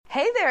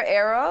Hey there,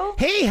 Arrow.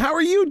 Hey, how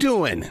are you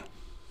doing?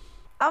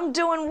 I'm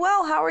doing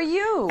well. How are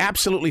you?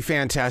 Absolutely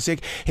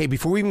fantastic. Hey,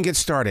 before we even get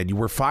started,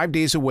 we're 5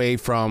 days away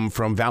from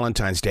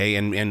Valentine's Day,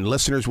 and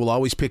listeners will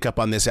always pick up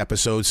on this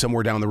episode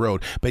somewhere down the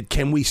road. But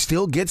can we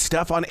still get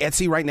stuff on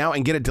Etsy right now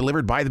and get it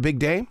delivered by the big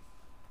day?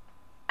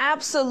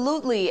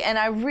 Absolutely. And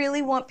I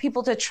really want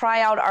people to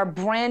try out our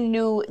brand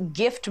new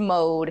gift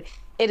mode.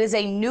 It is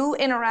a new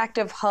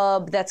interactive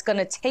hub that's going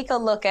to take a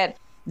look at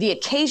the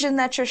occasion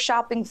that you're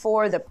shopping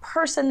for, the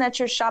person that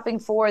you're shopping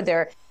for,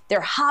 their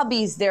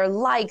hobbies, their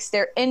likes,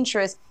 their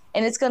interests,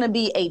 and it's going to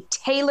be a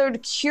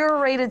tailored,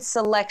 curated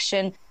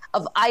selection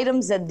of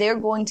items that they're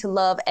going to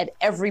love at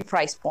every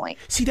price point.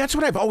 See, that's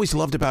what I've always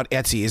loved about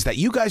Etsy is that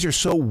you guys are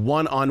so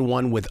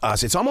one-on-one with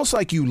us. It's almost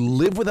like you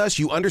live with us,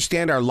 you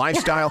understand our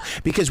lifestyle,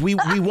 because we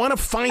want to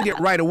find it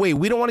right away.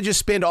 We don't want to just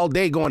spend all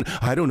day going,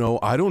 I don't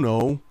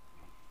know.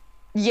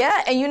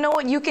 Yeah, and you know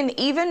what? You can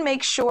even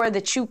make sure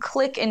that you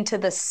click into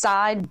the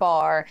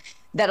sidebar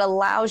that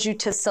allows you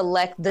to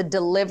select the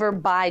deliver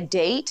by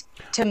date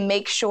to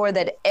make sure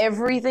that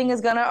everything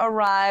is going to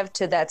arrive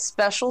to that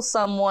special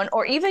someone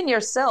or even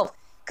yourself.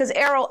 Because,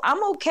 Errol,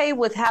 I'm okay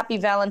with Happy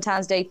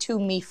Valentine's Day to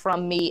me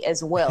from me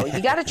as well.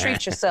 You got to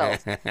treat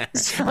yourself.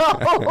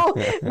 So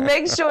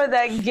make sure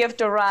that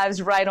gift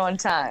arrives right on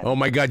time. Oh,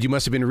 my God, you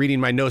must have been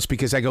reading my notes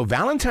because I go,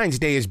 Valentine's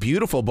Day is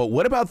beautiful, but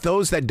what about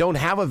those that don't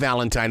have a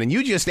Valentine? And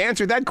you just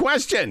answered that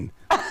question.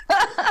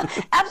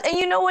 And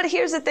you know what?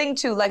 Here's the thing,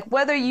 too. Like,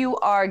 whether you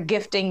are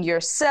gifting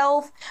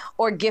yourself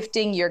or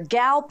gifting your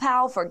gal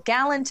pal for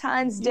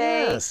Galentine's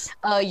Day, Yes.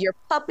 Your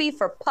puppy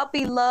for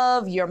puppy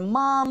love, your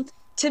mom.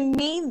 To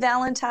me,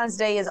 Valentine's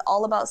Day is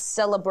all about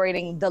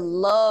celebrating the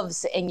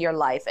loves in your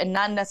life and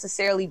not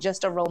necessarily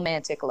just a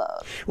romantic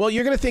love. Well,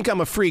 you're going to think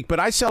I'm a freak, but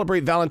I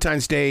celebrate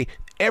Valentine's Day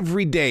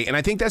every day. And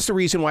I think that's the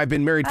reason why I've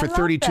been married for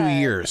 32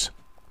 years.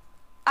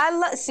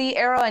 See,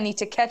 Arrow, I need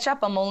to catch up.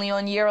 I'm only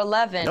on year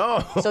 11.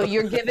 Oh. So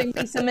you're giving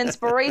me some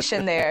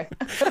inspiration there.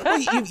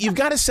 Well, you've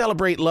got to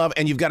celebrate love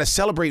and you've got to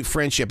celebrate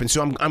friendship. And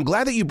so I'm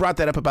glad that you brought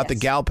that up about the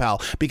gal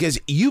pal, because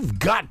you've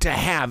got to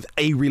have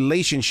a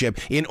relationship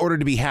in order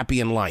to be happy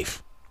in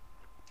life.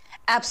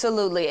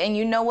 Absolutely. And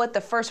you know what?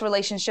 The first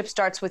relationship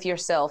starts with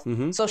yourself.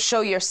 Mm-hmm. So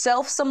show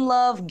yourself some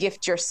love,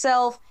 gift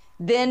yourself,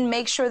 then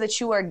make sure that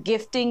you are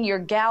gifting your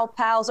gal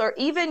pals or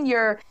even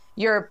your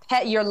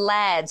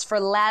lads for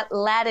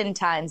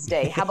Ladentine's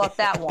Day. How about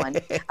that one?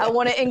 I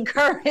want to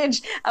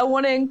encourage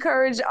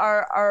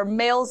our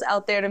males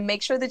out there to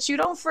make sure that you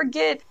don't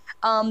forget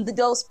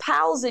those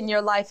pals in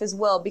your life as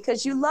well,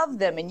 because you love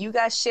them and you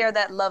guys share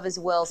that love as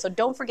well. So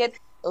don't forget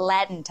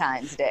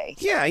Ladentine's Day.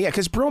 Yeah,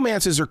 because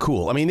bromances are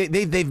cool. I mean,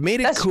 they've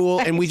made it That's cool,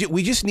 right. And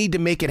we just need to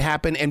make it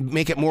happen and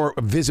make it more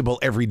visible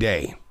every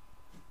day.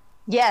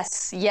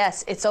 Yes,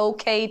 it's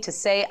okay to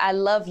say I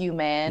love you,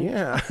 man.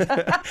 Yeah.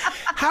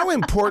 How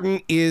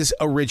important is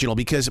original?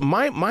 Because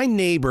my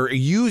neighbor he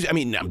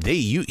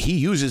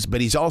uses,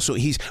 but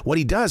he's what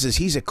he does is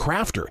he's a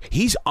crafter.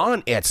 He's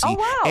on Etsy. Oh,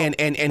 wow.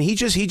 And he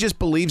just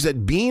believes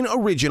that being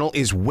original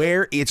is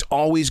where it's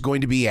always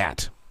going to be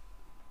at.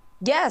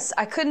 Yes,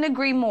 I couldn't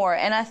agree more.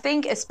 And I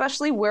think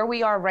especially where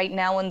we are right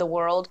now in the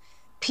world,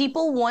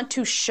 people want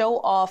to show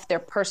off their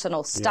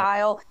personal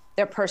style,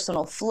 their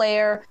personal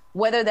flair,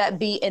 whether that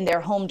be in their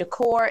home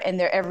decor, in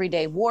their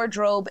everyday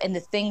wardrobe, and the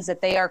things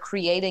that they are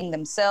creating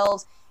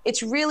themselves.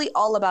 It's really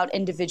all about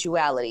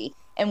individuality.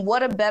 And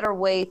what a better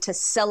way to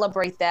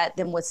celebrate that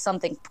than with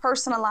something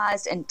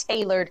personalized and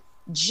tailored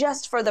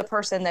just for the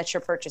person that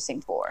you're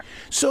purchasing for.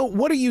 So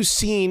what are you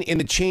seeing in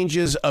the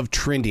changes of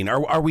trending?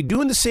 Are we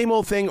doing the same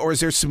old thing, or is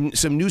there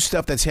some new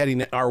stuff that's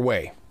heading our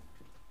way?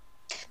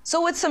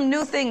 So it's some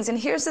new things. And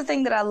here's the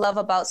thing that I love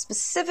about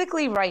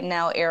specifically right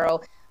now,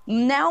 Arrow.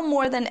 Now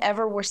more than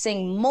ever, we're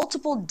seeing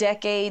multiple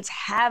decades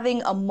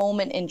having a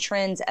moment in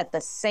trends at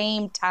the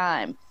same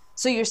time.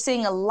 So you're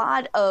seeing a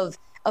lot of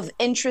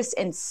interest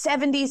in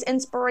 70s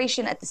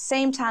inspiration at the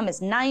same time as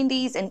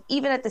 90s, and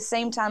even at the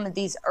same time as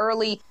these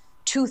early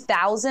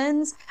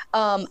 2000s.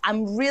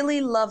 I'm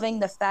really loving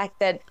the fact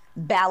that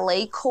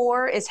ballet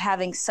core is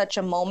having such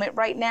a moment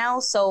right now.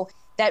 So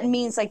that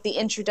means like the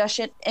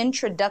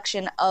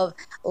introduction of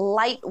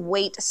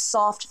lightweight,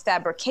 soft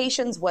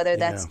fabrications, whether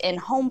that's in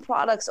home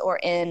products or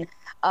in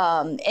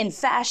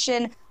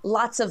fashion.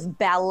 Lots of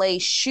ballet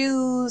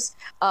shoes,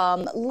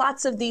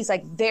 lots of these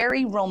like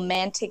very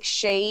romantic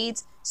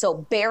shades. So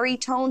berry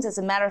tones, as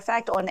a matter of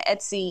fact, on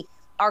Etsy,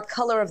 our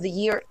color of the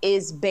year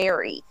is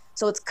berry.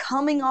 So it's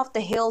coming off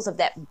the heels of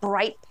that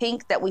bright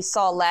pink that we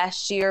saw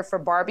last year for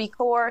Barbie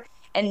core,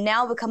 and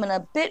now becoming a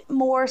bit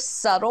more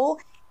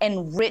subtle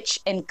and rich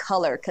in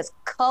color, because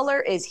color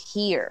is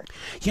here.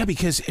 Yeah,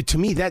 because to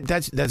me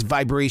that's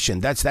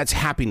vibration. That's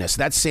happiness.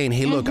 That's saying,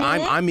 hey, look,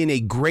 I'm in a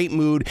great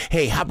mood.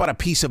 Hey, how about a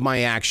piece of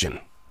my action?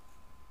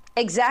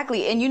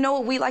 Exactly. And you know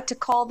what we like to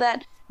call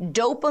that?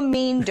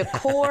 Dopamine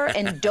decor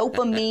and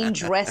dopamine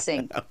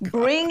dressing.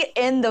 Bring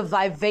in the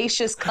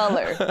vivacious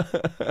color.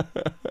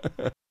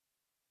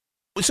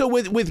 So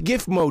with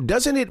gift mode,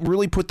 doesn't it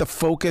really put the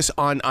focus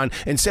on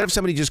instead of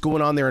somebody just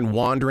going on there and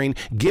wandering,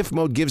 gift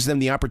mode gives them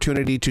the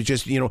opportunity to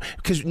just,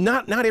 because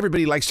not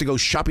everybody likes to go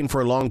shopping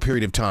for a long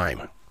period of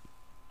time.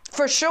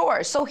 For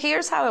sure. So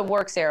here's how it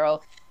works,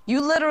 Arrow. You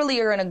literally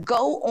are going to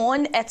go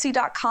on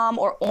Etsy.com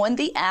or on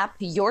the app,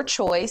 your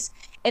choice,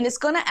 and it's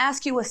going to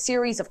ask you a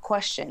series of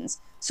questions.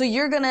 So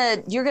you're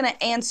gonna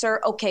answer,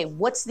 okay,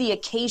 what's the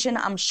occasion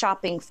I'm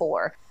shopping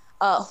for?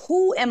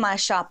 Who am I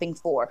shopping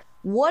for?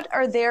 What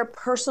are their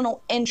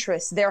personal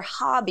interests, their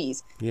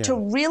hobbies? Yeah. To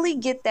really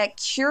get that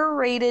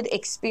curated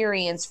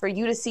experience for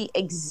you to see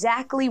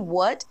exactly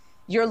what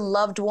your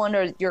loved one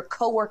or your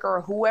coworker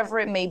or whoever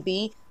it may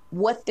be,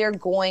 what they're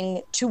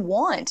going to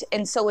want.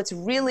 And so it's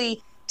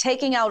really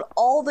taking out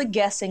all the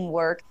guessing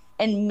work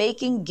and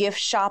making gift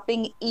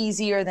shopping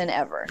easier than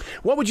ever.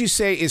 What would you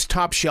say is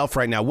top shelf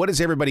right now? What is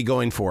everybody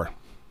going for?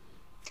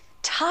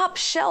 Top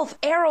shelf,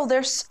 Arrow,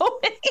 there's so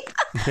many.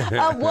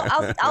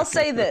 Well, I'll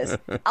say this.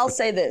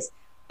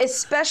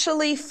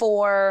 Especially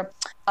for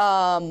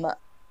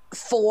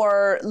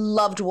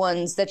loved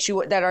ones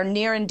that are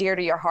near and dear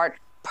to your heart,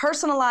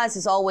 personalized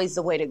is always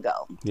the way to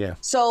go. Yeah.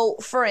 So,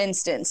 for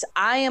instance,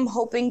 I am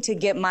hoping to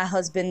get my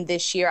husband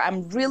this year.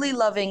 I'm really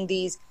loving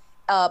these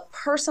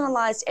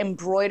personalized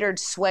embroidered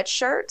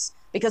sweatshirts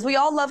because we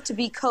all love to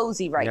be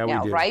cozy right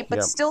now, right?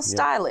 But still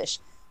stylish.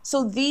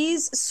 So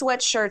these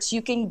sweatshirts,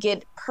 you can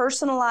get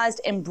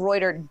personalized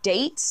embroidered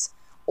dates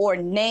or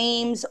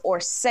names or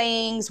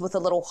sayings with a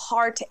little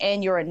heart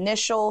and your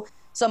initial.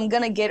 So I'm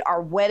going to get our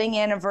wedding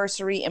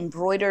anniversary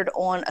embroidered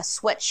on a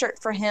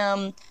sweatshirt for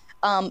him.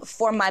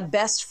 For my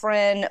best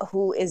friend,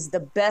 who is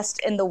the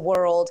best in the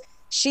world,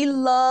 she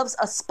loves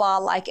a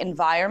spa-like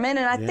environment.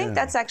 And I think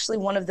that's actually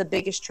one of the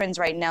biggest trends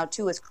right now,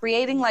 too, is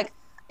creating like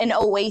an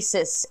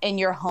oasis in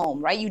your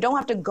home, right? You don't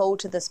have to go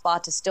to the spa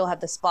to still have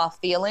the spa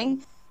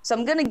feeling. So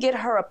I'm going to get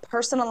her a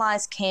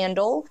personalized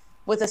candle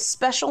with a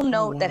special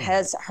note that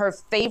has her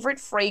favorite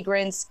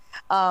fragrance.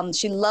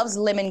 She loves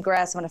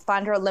lemongrass. I'm going to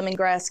find her a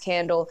lemongrass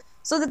candle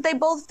so that they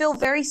both feel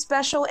very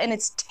special and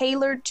it's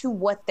tailored to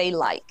what they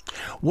like.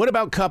 What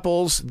about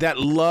couples that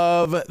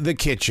love the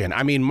kitchen?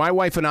 I mean, my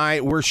wife and I,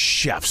 we're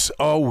chefs.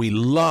 Oh, we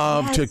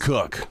love to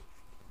cook.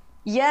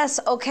 Yes.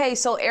 Okay.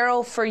 So,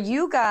 Errol, for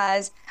you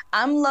guys,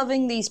 I'm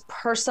loving these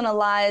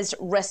personalized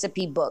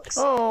recipe books.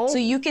 Oh. So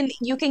you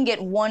can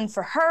get one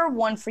for her,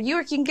 one for you,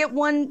 or you can get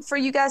one for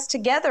you guys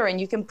together and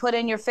you can put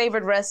in your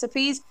favorite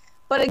recipes.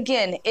 But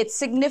again, it's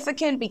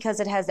significant because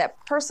it has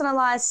that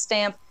personalized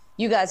stamp.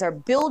 You guys are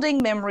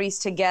building memories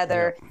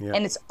together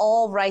and it's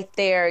all right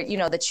there,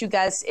 that you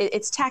guys,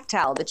 it's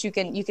tactile, that you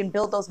can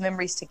build those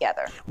memories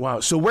together. Wow.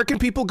 So where can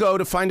people go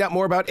to find out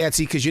more about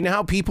Etsy? Because you know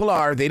how people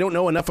are. They don't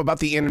know enough about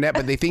the internet,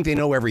 but they think they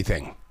know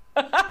everything.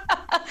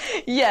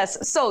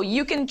 Yes. So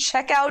you can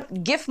check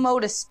out gift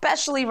mode,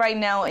 especially right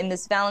now in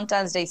this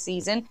Valentine's Day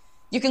season.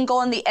 You can go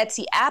on the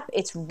Etsy app.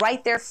 It's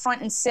right there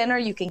front and center.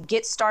 You can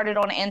get started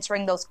on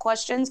answering those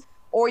questions,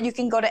 or you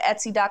can go to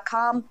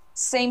Etsy.com.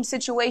 Same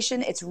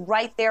situation. It's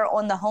right there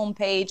on the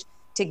homepage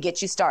to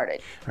get you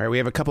started. All right. We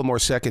have a couple more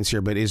seconds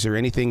here, but is there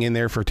anything in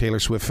there for Taylor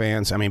Swift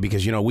fans? I mean,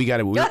 because,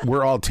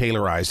 we're all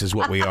Taylorized is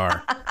what we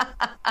are.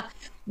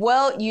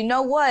 Well, you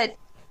know what?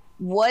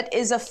 What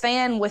is a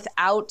fan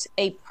without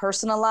a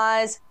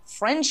personalized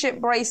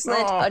friendship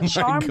bracelet, a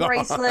charm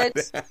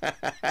bracelet?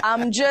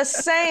 I'm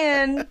just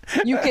saying,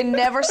 you can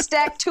never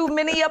stack too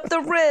many up the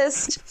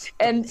wrist,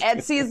 and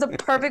Etsy is the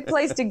perfect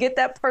place to get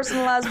that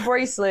personalized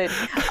bracelet.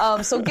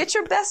 So get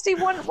your bestie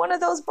one of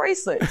those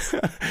bracelets.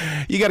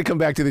 You got to come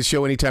back to this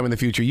show anytime in the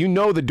future. You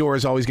know the door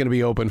is always going to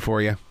be open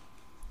for you.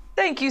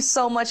 Thank you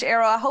so much,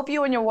 Errol. I hope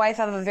you and your wife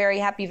have a very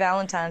happy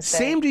Valentine's Day.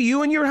 Same to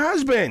you and your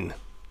husband.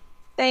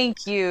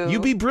 Thank you. You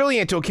be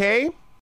brilliant, okay?